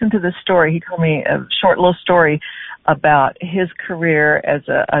said, listen to this story. He told me a short little story about his career as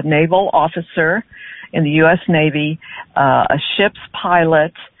a naval officer in the U.S. Navy, a ship's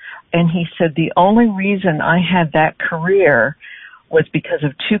pilot. And he said, the only reason I had that career was because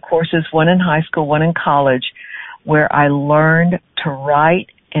of two courses, one in high school, one in college, where I learned to write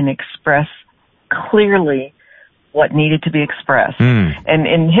and express clearly what needed to be expressed. And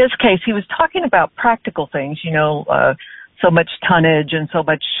in his case, he was talking about practical things, so much tonnage and so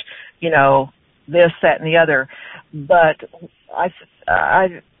much, this, that, and the other. But I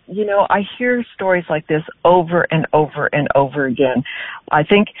hear stories like this over and over and over again. I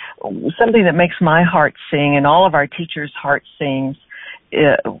think something that makes my heart sing and all of our teachers' hearts sing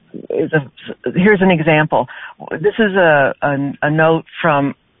here's an example. This is a note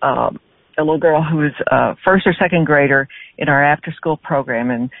from a little girl who is first or second grader in our after-school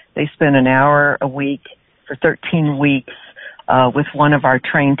program, and they spend an hour a week for 13 weeks with one of our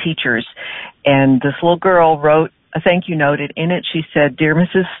trained teachers. And this little girl wrote a thank you note. And in it, she said, "Dear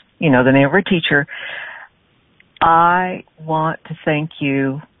Mrs., the name of her teacher, I want to thank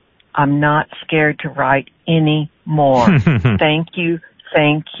you. I'm not scared to write anymore. Thank you,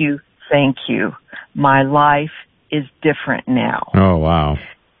 thank you, thank you. My life is different now." Oh, wow.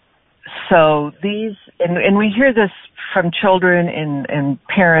 So these, and we hear this from children and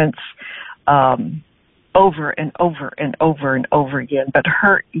parents, over and over and over and over again. But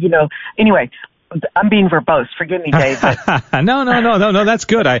anyway, I'm being verbose. Forgive me, Dave. No. That's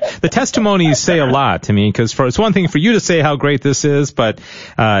good. The testimonies say a lot to me, because it's one thing for you to say how great this is, but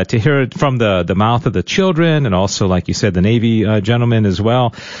to hear it from the mouth of the children, and also, like you said, the Navy gentleman as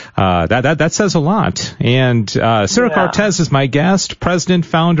well, that says a lot. And Sarah Cortez is my guest, president,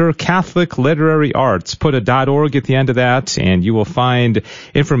 founder, Catholic Literary Arts. Put a .org at the end of that, and you will find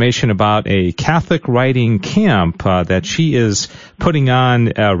information about a Catholic writing camp that she is putting on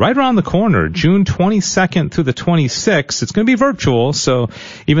right around the corner, June 22nd through the 26th. It's going to be virtual, so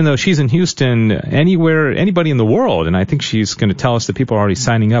even though she's in Houston, anybody in the world, and I think she's going to tell us that people are already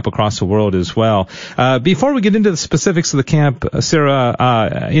signing up across the world as well. Before we get into the specifics of the camp,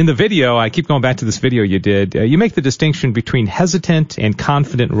 Sarah, in the video, I keep going back to this video you did, you make the distinction between hesitant and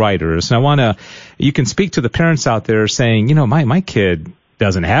confident writers. And you can speak to the parents out there saying, my kid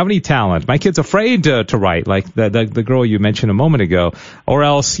doesn't have any talent. My kid's afraid to write, like the girl you mentioned a moment ago. Or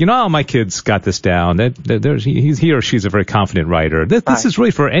else, my kid's got this down. He or she's a very confident writer. This is really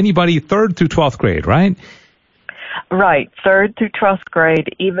for anybody 3rd through 12th grade, right? Right. 3rd through 12th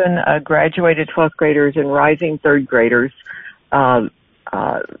grade, even graduated 12th graders and rising 3rd graders. So,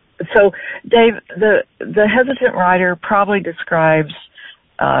 Dave, the hesitant writer probably describes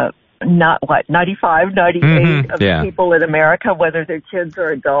 95, 98 of the people in America, whether they're kids or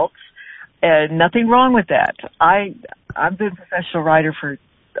adults, and nothing wrong with that. I've been a professional writer for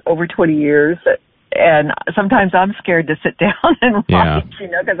over 20 years, and sometimes I'm scared to sit down and write,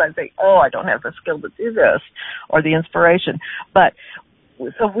 because I think, I don't have the skill to do this, or the inspiration. But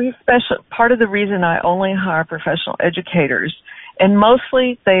so part of the reason I only hire professional educators, and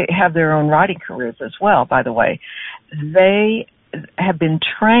mostly they have their own writing careers as well, by the way, they have been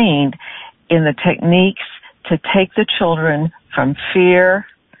trained in the techniques to take the children from fear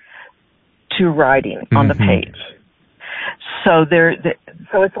to writing on the page. So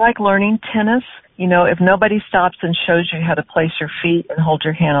so it's like learning tennis. If nobody stops and shows you how to place your feet and hold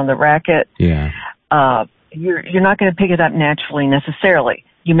your hand on the racket, you're not going to pick it up naturally necessarily.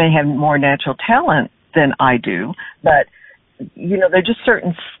 You may have more natural talent than I do, but they're just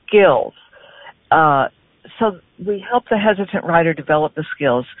certain skills. So we help the hesitant writer develop the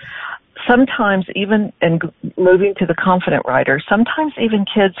skills. Sometimes even, and moving to the confident writer, sometimes even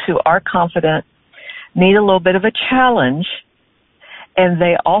kids who are confident need a little bit of a challenge, and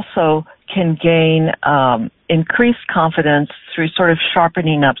they also can gain increased confidence through sort of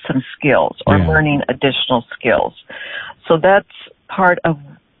sharpening up some skills or learning additional skills. So that's part of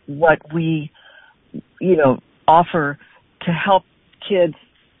what we, offer to help kids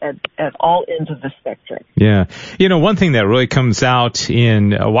at all ends of the spectrum. Yeah. One thing that really comes out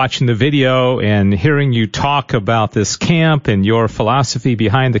in watching the video and hearing you talk about this camp and your philosophy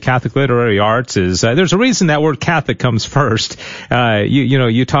behind the Catholic Literary Arts is there's a reason that word Catholic comes first.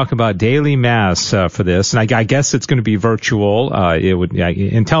 You talk about daily Mass for this, and I guess it's going to be virtual.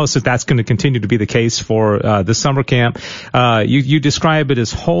 And tell us if that's going to continue to be the case for the summer camp. You describe it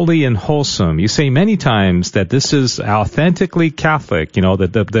as holy and wholesome. You say many times that this is authentically Catholic,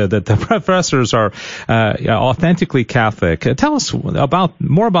 that the professors are authentically Catholic. Tell us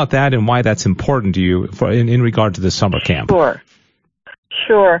more about that and why that's important to you in regard to the summer camp.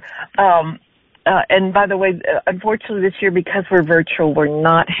 Sure. And by the way, unfortunately this year, because we're virtual, we're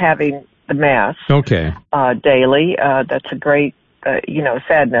not having the Mass daily. That's a great,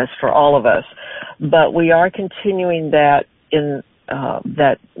 sadness for all of us. But we are continuing that in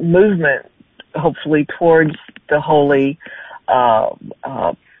that movement, hopefully, towards the Holy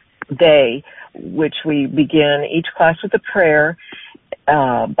day, which we begin each class with a prayer.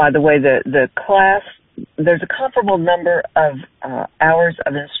 By the way, the class, there's a comparable number of hours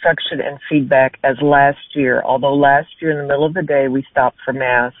of instruction and feedback as last year, although last year in the middle of the day we stopped for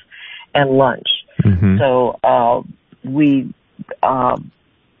Mass and lunch. So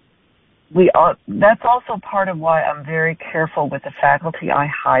that's also part of why I'm very careful with the faculty I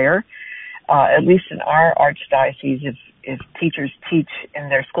hire. At least in our archdiocese, if teachers teach in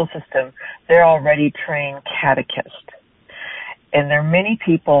their school system, they're already trained catechists. And there are many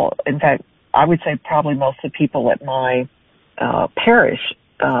people, in fact, I would say probably most of the people at my parish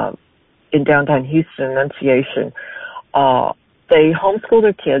in downtown Houston, Annunciation. They homeschool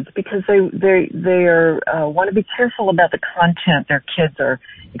their kids because they want to be careful about the content their kids are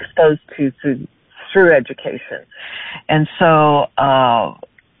exposed to through education. And so,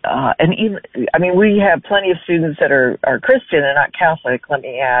 and even, I mean, we have plenty of students that are Christian and not Catholic, let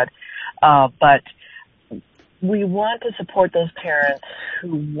me add, but we want to support those parents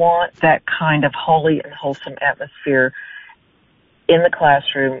who want that kind of holy and wholesome atmosphere in the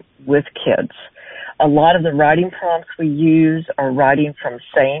classroom with kids. A lot of the writing prompts we use are writing from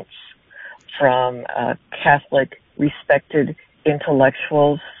saints, from Catholic respected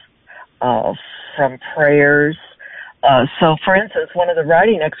intellectuals, from prayers. So, for instance, one of the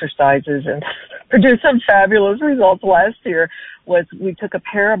writing exercises, and produced some fabulous results last year, was we took a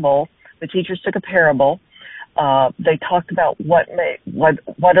parable. The teachers took a parable. They talked about what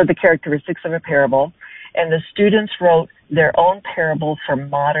are the characteristics of a parable, and the students wrote their own parable for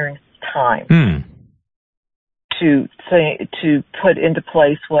modern time. To put into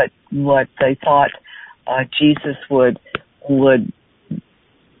place what they thought Jesus would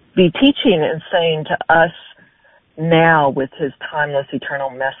be teaching and saying to us now with his timeless eternal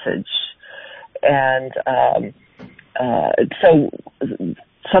message. And so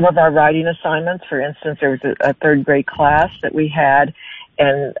some of our writing assignments, for instance, there was a third grade class that we had,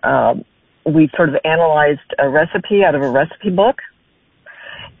 and we sort of analyzed a recipe out of a recipe book.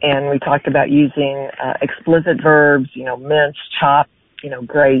 And we talked about using explicit verbs, mince, chop,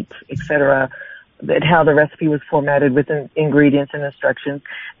 grate, etc., and how the recipe was formatted with ingredients and instructions.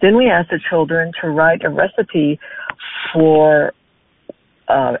 Then we asked the children to write a recipe for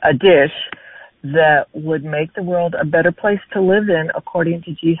a dish that would make the world a better place to live in according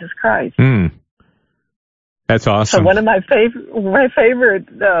to Jesus Christ. That's awesome. So one of my favorite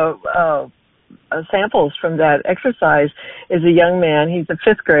samples from that exercise is a young man. He's a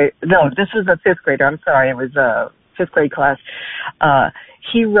fifth grader. I'm sorry. It was a fifth grade class.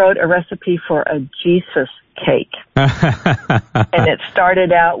 He wrote a recipe for a Jesus cake. And it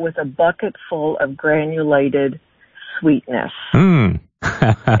started out with a bucket full of granulated sweetness. And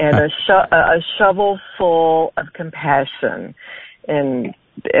a shovel full of compassion. And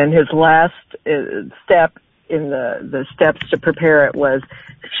his last step in the steps to prepare it was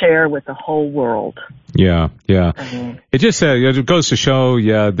share with the whole world. Yeah. It just it goes to show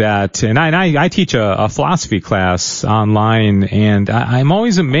that, and I teach a philosophy class online, and I'm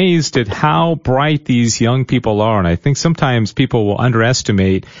always amazed at how bright these young people are, and I think sometimes people will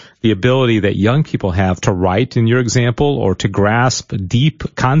underestimate the ability that young people have to write, in your example, or to grasp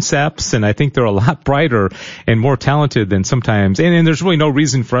deep concepts, and I think they're a lot brighter and more talented than sometimes, and there's really no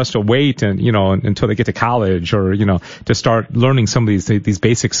reason for us to wait and, until they get to college or, to start learning some of these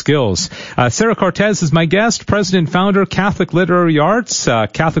basic skills. Sarah Cortez is my guest, president and founder, Catholic Literary Arts.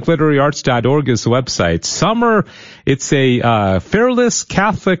 CatholicLiteraryArts.org is the website. Summer, it's a Fearless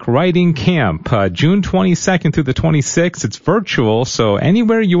Catholic Writing Camp, June 22nd through the 26th. It's virtual, so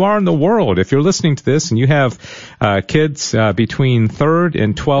anywhere you are in the world, if you're listening to this and you have kids between 3rd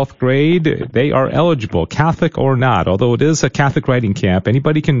and 12th grade, they are eligible, Catholic or not, although it is a Catholic writing camp.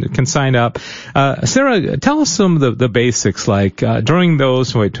 Anybody can sign up. Sarah, tell us some of the basics, like during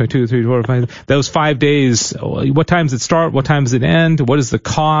those, 2, 3, 4, 5, those 5 days, what time does it start? What time does it end? What is the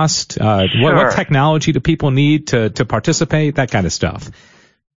cost? What technology do people need to participate? That kind of stuff.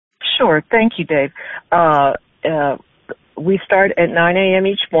 Sure. Thank you, Dave. We start at 9 a.m.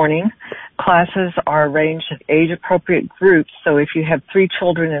 each morning. Classes are arranged in age-appropriate groups, so if you have 3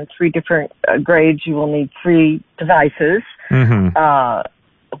 children in 3 different grades, you will need 3 devices.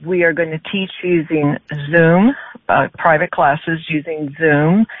 We are going to teach using Zoom, private classes using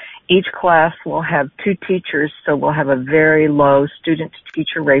Zoom. Each class will have 2 teachers, so we'll have a very low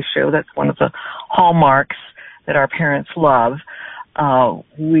student-to-teacher ratio. That's one of the hallmarks that our parents love.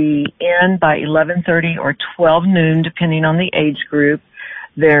 We end by 11:30 or 12 noon, depending on the age group.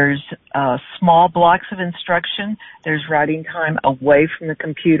 There's small blocks of instruction. There's writing time away from the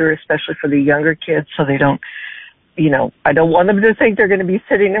computer, especially for the younger kids, so they don't, I don't want them to think they're going to be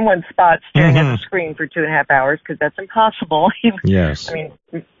sitting in one spot staring at the screen for 2.5 hours, because that's impossible. Yes. I mean,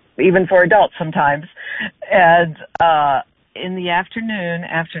 even for adults sometimes. And in the afternoon,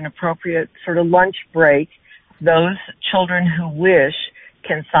 after an appropriate sort of lunch break, those children who wish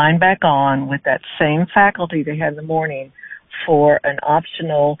can sign back on with that same faculty they had in the morning for an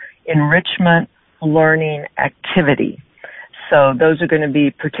optional enrichment learning activity. So those are going to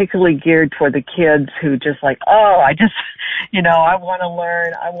be particularly geared toward the kids who just like, I want to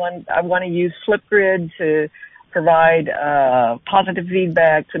learn. I want to use Flipgrid to provide positive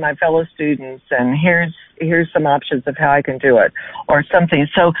feedback to my fellow students, and here's here's some options of how I can do it, or something.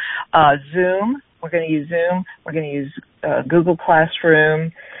 So, Zoom, we're going to use Zoom. We're going to use Google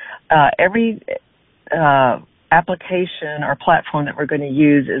Classroom. Every application or platform that we're going to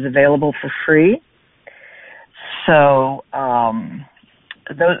use is available for free. So,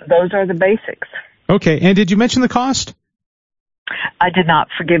 those are the basics. Okay. And did you mention the cost? I did not.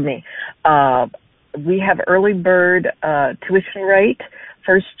 Forgive me. We have early bird tuition rate.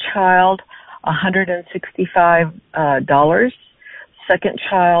 First child, $165. Second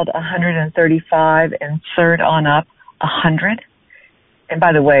child, $135, and third on up, $100. And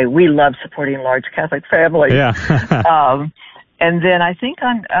by the way, we love supporting large Catholic families. Yeah. And then I think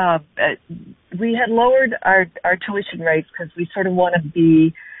we had lowered our tuition rates because we sort of want to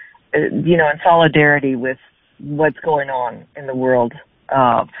be, in solidarity with what's going on in the world.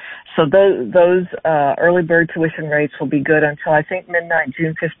 So those early bird tuition rates will be good until I think midnight,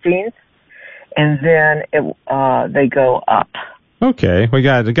 June 15th, and then they go up. Okay, we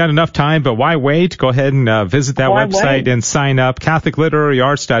got enough time, but why wait? Go ahead and visit that website and sign up,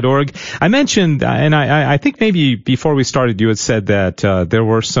 CatholicLiteraryArts.org. I mentioned, and I think maybe before we started, you had said that there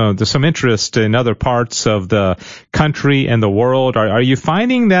were some interest in other parts of the country and the world. Are you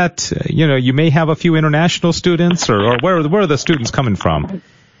finding that you may have a few international students, or where are the students coming from?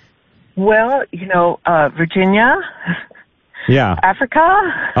 Well, Virginia. Yeah.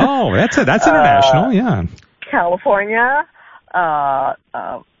 Africa. Oh, that's international. Yeah. California.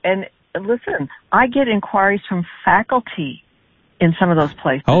 And listen, I get inquiries from faculty in some of those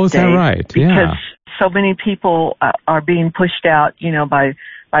places. Oh, is that right? Because so many people are being pushed out, by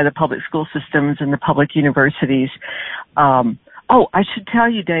the public school systems and the public universities. I should tell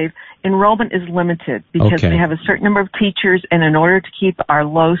you, Dave, enrollment is limited because we have a certain number of teachers, and in order to keep our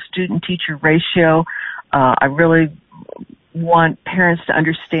low student-teacher ratio, I really want parents to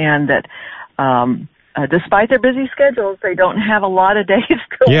understand that, despite their busy schedules, they don't have a lot of days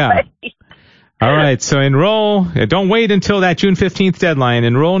to wait. All right, so enroll. Don't wait until that June 15th deadline.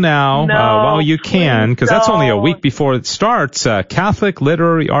 Enroll now while you can, because that's only a week before it starts.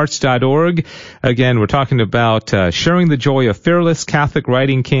 CatholicLiteraryArts.org. Again, we're talking about sharing the joy of fearless Catholic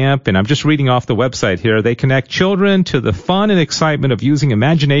writing camp, and I'm just reading off the website here. They connect children to the fun and excitement of using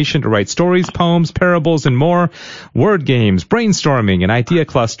imagination to write stories, poems, parables, and more. Word games, brainstorming, and idea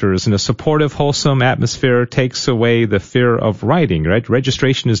clusters in a supportive, wholesome atmosphere takes away the fear of writing, right?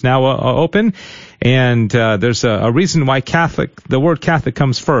 Registration is now open. And there's a reason why the word Catholic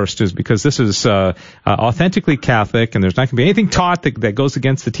comes first, is because this is authentically Catholic, and there's not going to be anything taught that goes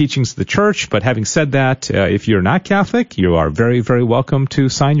against the teachings of the Church. But having said that, if you're not Catholic, you are very, very welcome to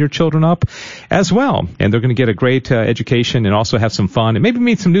sign your children up as well. And they're going to get a great education and also have some fun and maybe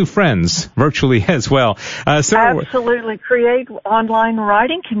meet some new friends virtually as well. Sarah, absolutely. Create online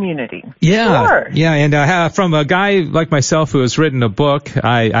writing community. Yeah. Sure. Yeah. And from a guy like myself who has written a book,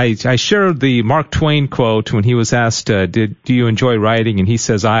 I shared the Mark Twain quote when he was asked, do you enjoy writing? And he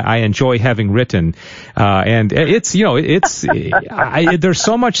says, I enjoy having written. And it's, there's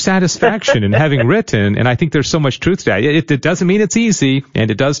so much satisfaction in having written, and I think there's so much truth to that. It doesn't mean it's easy, and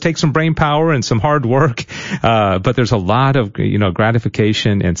it does take some brain power and some hard work, but there's a lot of,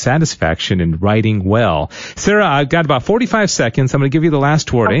 gratification and satisfaction in writing well. Sarah, I've got about 45 seconds. I'm going to give you the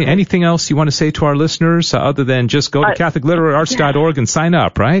last word. Okay. Anything else you want to say to our listeners other than just go to CatholicLiteraryArts.org and sign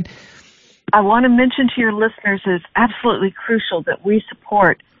up, right? I want to mention to your listeners that it's absolutely crucial that we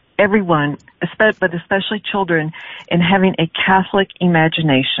support everyone, but especially children, in having a Catholic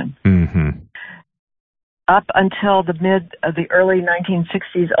imagination. Mm-hmm. Up until the early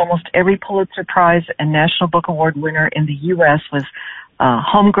 1960s, almost every Pulitzer Prize and National Book Award winner in the U.S. was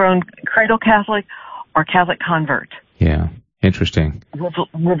homegrown cradle Catholic or Catholic convert. Yeah, interesting.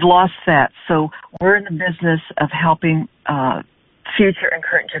 We've lost that, so we're in the business of helping future and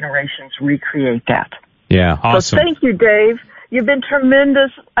current generations recreate that. Yeah, awesome. So thank you, Dave. You've been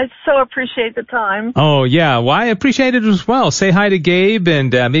tremendous. I so appreciate the time. Oh, yeah. Well, I appreciate it as well. Say hi to Gabe,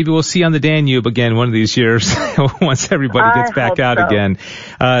 and maybe we'll see you on the Danube again one of these years once everybody gets back out again.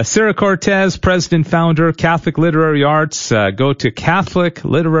 Sarah Cortez, president, founder, Catholic Literary Arts. Go to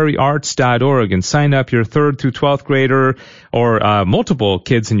CatholicLiteraryArts.org and sign up your 3rd through 12th grader or multiple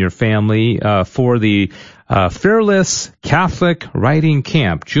kids in your family for the Fearless Catholic Writing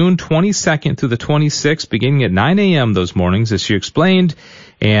Camp, June 22nd through the 26th, beginning at 9 a.m. those mornings, as she explained.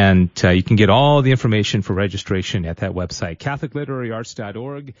 And you can get all the information for registration at that website,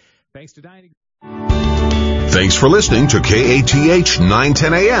 CatholicLiteraryArts.org. Thanks to Diane. Thanks for listening to KATH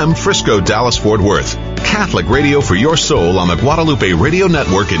 910 AM, Frisco, Dallas, Fort Worth. Catholic radio for your soul on the Guadalupe Radio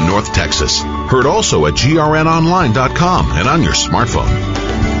Network in North Texas. Heard also at grnonline.com and on your smartphone.